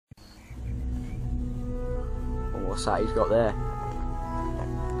What's that he's got there?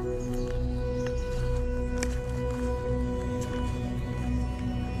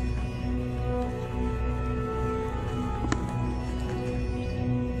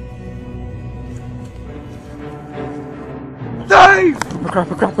 Dave!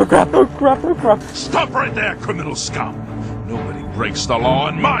 Crap. Stop right there, criminal scum! Nobody breaks the law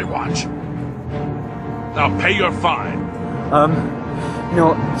on my watch! Now pay your fine. You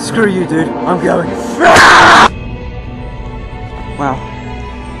know what? Screw you, dude. I'm going. Wow.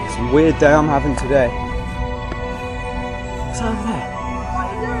 It's a weird day I'm having today. What's over there?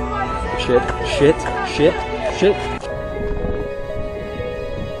 Shit.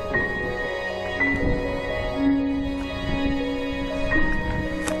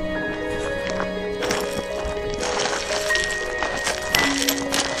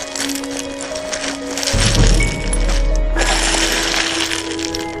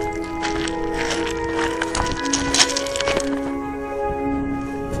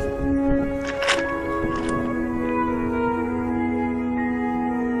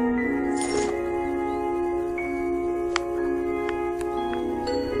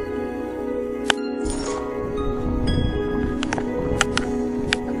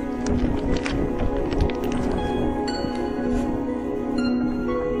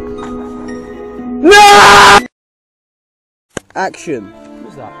 No! Action.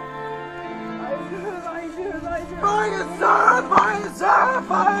 Who's that?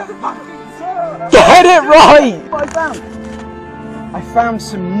 Get it right! What I found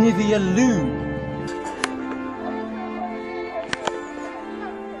some Nivea lube.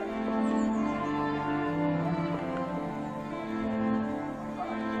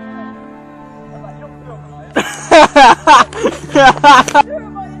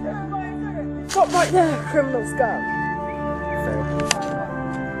 Stop right there, criminal scum!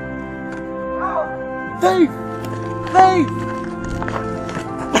 Thief!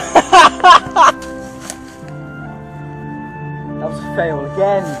 That was a fail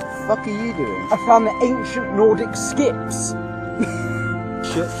again. What the fuck are you doing? I found the ancient Nordic skips.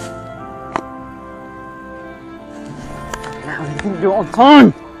 Shit. Now I didn't do it on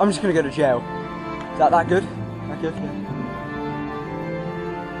time. I'm just gonna go to jail. Is that good? That good? Yeah.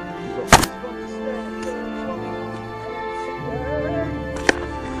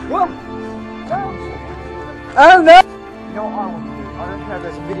 What? Oh no! You know what I want to do? I don't care if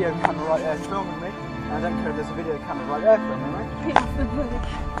there's a video camera right there filming me, and I don't care if there's a video camera right there filming me. Pee off the bridge.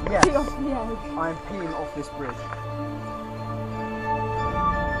 Yes. Pee off the edge. I am peeing off this bridge.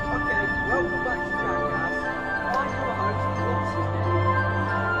 Okay, welcome back to Jackass. I'm your host, what's his name?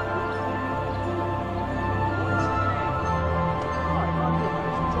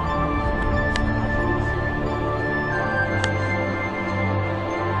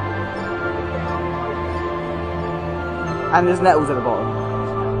 And there's nettles at the bottom.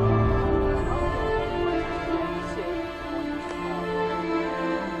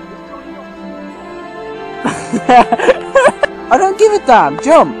 I don't give a damn.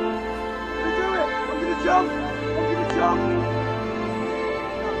 Jump. I'm gonna jump.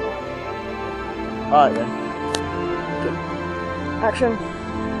 Alright then. Action.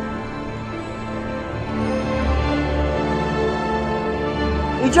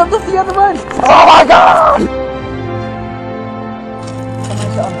 He jumped off the other end. Oh my god!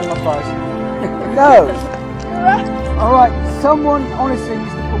 Under my thighs. No! Alright, someone honestly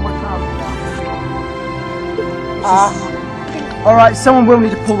needs to pull my trousers down. Alright, someone will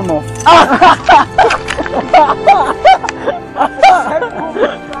need to pull them off.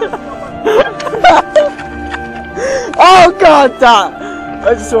 Oh god, that!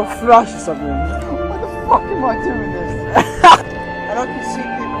 I just saw a flash or something. What the fuck am I doing this? And I can see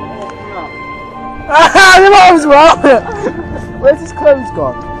people walking up. They might as well! Where's his clothes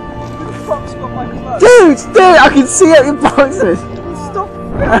gone? Who the fuck's got my clothes? Dude, I can see out your boxes. Stop.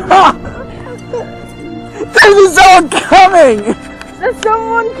 There's someone coming! There's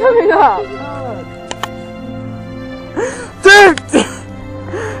someone coming up! Dude!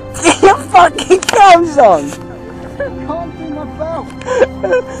 Get your fucking clothes on! I can't do my belt!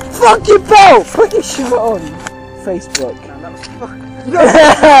 Fuck your belt! Put your shirt on! Facebook. No, that was fucking...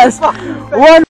 Yes! One